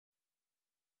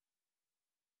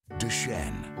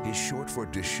Duchenne is short for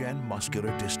Duchenne Muscular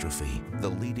Dystrophy, the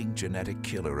leading genetic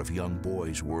killer of young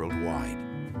boys worldwide.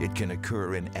 It can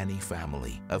occur in any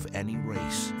family, of any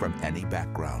race, from any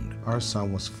background. Our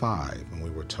son was 5 when we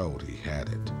were told he had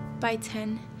it. By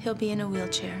 10, he'll be in a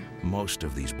wheelchair. Most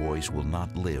of these boys will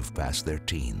not live past their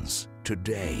teens.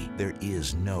 Today, there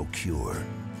is no cure.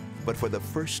 But for the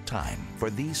first time,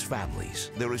 for these families,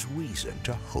 there is reason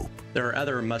to hope. There are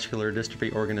other muscular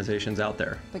dystrophy organizations out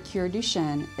there. But Cure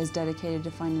Duchenne is dedicated to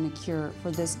finding a cure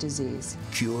for this disease.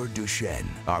 Cure Duchenne.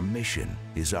 Our mission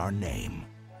is our name.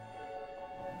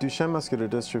 Duchenne muscular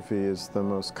dystrophy is the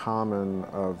most common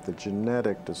of the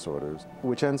genetic disorders,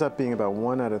 which ends up being about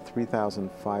 1 out of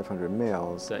 3,500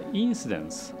 males. The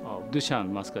incidence of Duchenne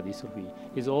muscular dystrophy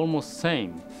is almost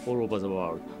same all over the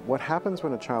world. What happens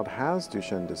when a child has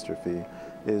Duchenne dystrophy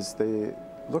is they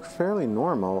look fairly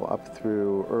normal up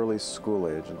through early school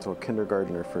age until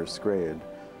kindergarten or first grade.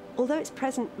 Although it's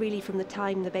present really from the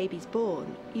time the baby's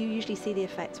born, you usually see the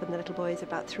effects when the little boy is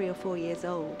about 3 or 4 years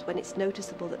old, when it's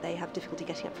noticeable that they have difficulty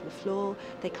getting up from the floor,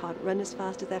 they can't run as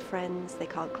fast as their friends, they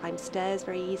can't climb stairs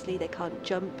very easily, they can't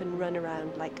jump and run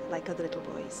around like other little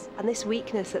boys. And this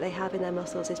weakness that they have in their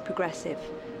muscles is progressive,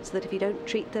 so that if you don't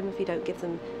treat them, if you don't give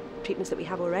them treatments that we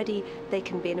have already, they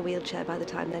can be in a wheelchair by the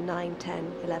time they're 9,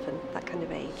 10, 11, that kind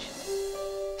of age.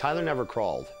 Tyler never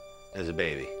crawled as a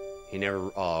baby. He never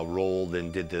rolled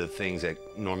and did the things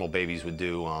that normal babies would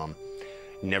do.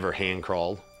 Never hand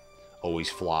crawled, always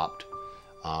flopped.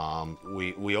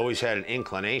 We always had an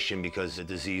inclination because the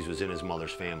disease was in his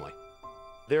mother's family.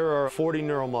 There are 40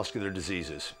 neuromuscular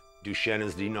diseases. Duchenne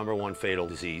is the #1 fatal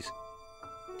disease.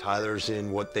 Tyler's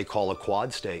in what they call a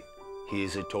quad state. He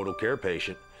is a total care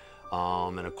patient.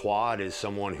 And a quad is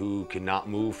someone who cannot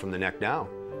move from the neck down.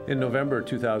 In November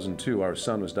 2002, our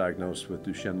son was diagnosed with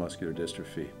Duchenne muscular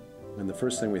dystrophy. And the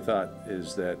first thing we thought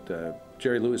is that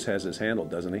Jerry Lewis has this handled,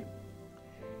 doesn't he?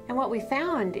 And what we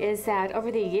found is that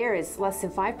over the years, less than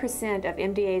 5% of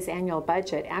MDA's annual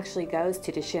budget actually goes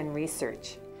to Duchenne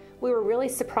research. We were really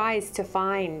surprised to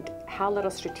find how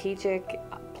little strategic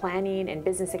planning and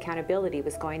business accountability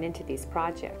was going into these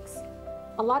projects.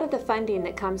 A lot of the funding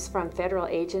that comes from federal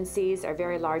agencies or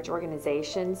very large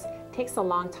organizations takes a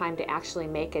long time to actually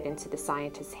make it into the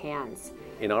scientists' hands.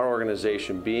 In our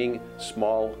organization, being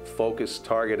small, focused,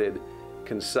 targeted,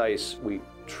 concise, we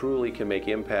truly can make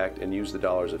impact and use the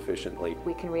dollars efficiently.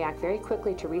 We can react very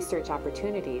quickly to research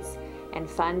opportunities and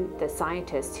fund the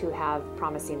scientists who have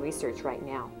promising research right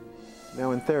now.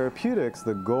 Now in therapeutics,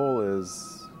 the goal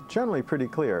is generally pretty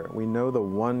clear. We know the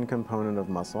one component of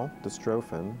muscle,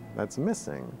 dystrophin, that's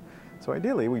missing. So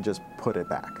ideally, we just put it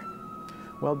back.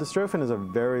 Well, dystrophin is a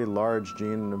very large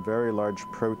gene and a very large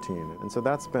protein, and so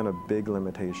that's been a big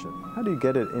limitation. How do you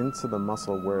get it into the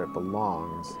muscle where it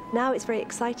belongs? Now it's very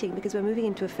exciting because we're moving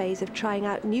into a phase of trying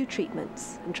out new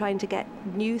treatments and trying to get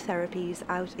new therapies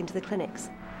out into the clinics.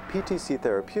 PTC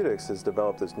Therapeutics has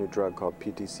developed this new drug called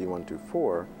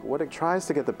PTC-124. What it tries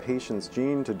to get the patient's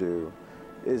gene to do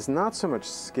is not so much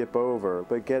skip over,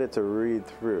 but get it to read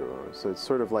through. So it's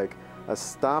sort of like a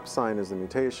stop sign is the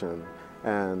mutation,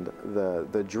 and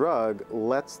the drug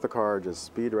lets the car just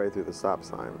speed right through the stop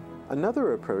sign.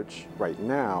 Another approach right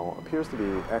now appears to be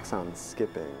exon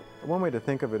skipping. One way to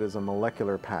think of it is a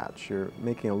molecular patch. You're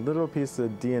making a little piece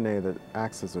of DNA that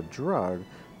acts as a drug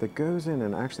that goes in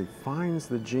and actually finds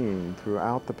the gene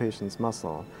throughout the patient's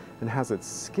muscle and has it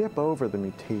skip over the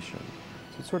mutation.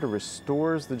 So it sort of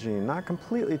restores the gene, not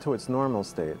completely to its normal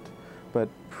state, but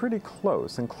pretty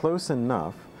close, and close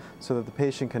enough so that the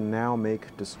patient can now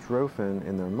make dystrophin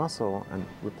in their muscle and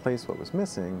replace what was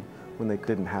missing when they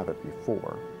didn't have it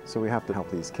before. So we have to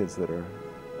help these kids that are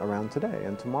around today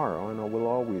and tomorrow and will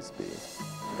always be.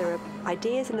 There are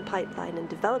ideas in the pipeline and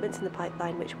developments in the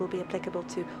pipeline which will be applicable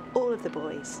to all of the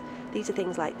boys. These are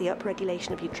things like the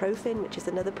upregulation of utrophin, which is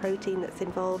another protein that's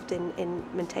involved in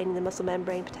maintaining the muscle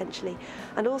membrane potentially,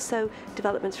 and also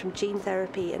developments from gene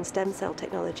therapy and stem cell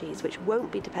technologies which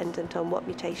won't be dependent on what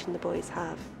mutation the boys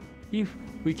have. If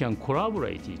we can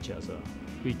collaborate each other,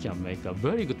 we can make a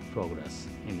very good progress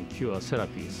in the cure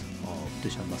therapies of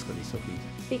Duchenne muscular dystrophy.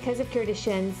 Because of Cure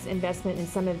Duchenne's investment in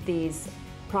some of these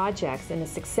projects and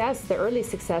the early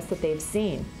success that they've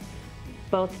seen,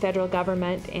 both federal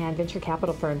government and venture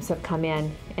capital firms have come in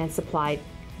and supplied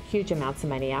huge amounts of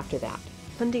money after that.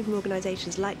 Funding from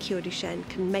organizations like Cure Duchenne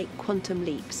can make quantum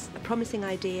leaps. A promising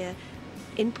idea,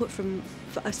 input from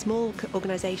a small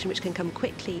organization which can come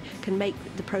quickly, can make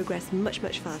the progress much,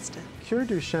 much faster. Cure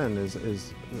Duchenne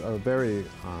is a very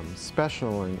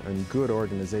special and good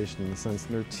organization in the sense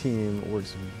that their team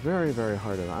works very, very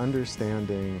hard at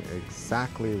understanding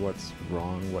exactly what's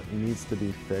wrong, what needs to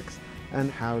be fixed,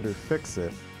 and how to fix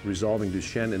it. Resolving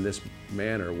Duchenne in this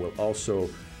manner will also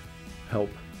help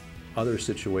other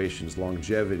situations,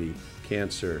 longevity,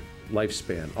 cancer,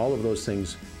 lifespan. All of those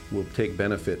things will take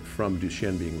benefit from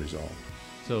Duchenne being resolved.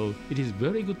 So it is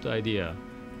very good idea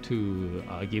to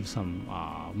give some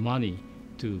money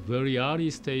to very early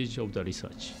stage of the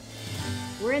research.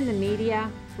 We're in the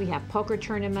media, we have poker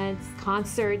tournaments,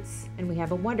 concerts, and we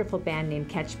have a wonderful band named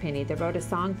Catchpenny that wrote a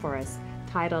song for us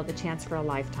titled The Chance for a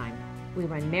Lifetime. We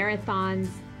run marathons.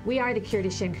 We are the Cure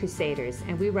Duchenne Crusaders,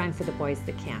 and we run for the boys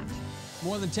that can't.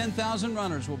 More than 10,000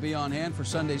 runners will be on hand for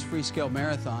Sunday's Freescale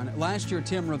Marathon. Last year,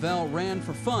 Tim Ravel ran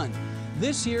for fun.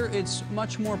 This year, it's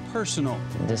much more personal.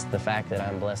 Just the fact that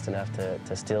I'm blessed enough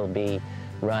to still be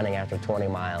running after 20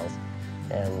 miles,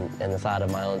 and the thought of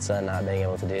my own son not being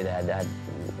able to do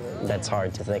that's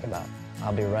hard to think about.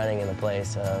 I'll be running in the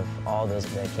place of all those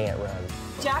that can't run.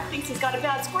 Jack thinks he's got a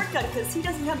bad squirt gun because he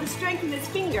doesn't have the strength in his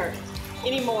finger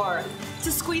anymore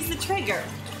to squeeze the trigger.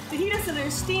 But he doesn't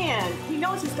understand. He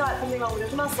knows he's got something wrong with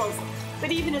his muscles,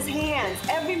 but even his hands,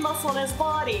 every muscle in his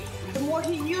body, the more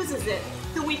he uses it,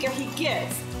 the weaker he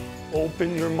gets.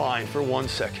 Open your mind for 1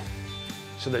 second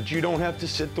so that you don't have to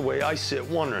sit the way I sit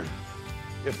wondering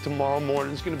if tomorrow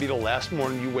morning is going to be the last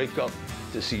morning you wake up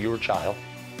to see your child.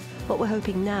 What we're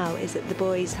hoping now is that the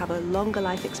boys have a longer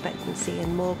life expectancy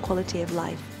and more quality of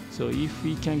life. So if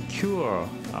we can cure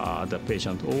the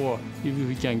patient, or if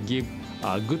we can give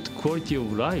a good quality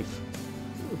of life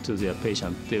to their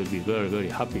patient, they will be very, very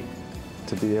happy.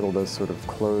 To be able to sort of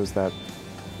close that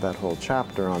whole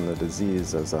chapter on the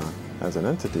disease as an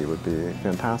entity would be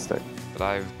fantastic. But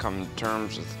I've come to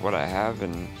terms with what I have,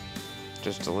 and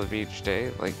just to live each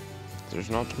day like there's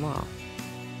no tomorrow.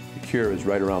 The cure is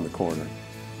right around the corner.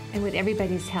 And with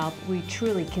everybody's help, we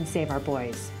truly can save our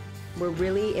boys. We're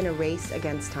really in a race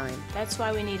against time. That's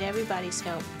why we need everybody's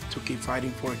help. To keep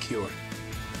fighting for a cure.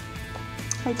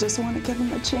 I just want to give him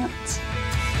a chance.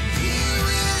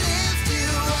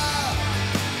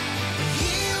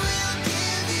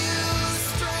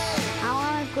 I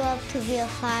want to grow up to be a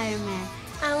fireman.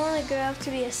 I want to grow up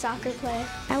to be a soccer player.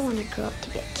 I want to grow up to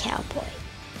be a cowboy.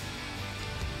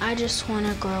 I just want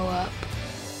to grow up.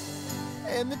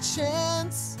 And the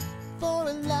chance for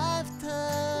a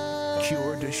lifetime.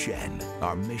 Cure Duchenne.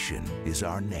 Our mission is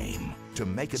our name. To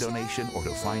make a donation or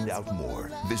to find out more,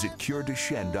 visit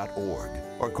cureduchenne.org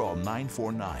or call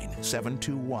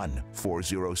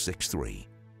 949-721-4063.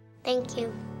 Thank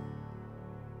you.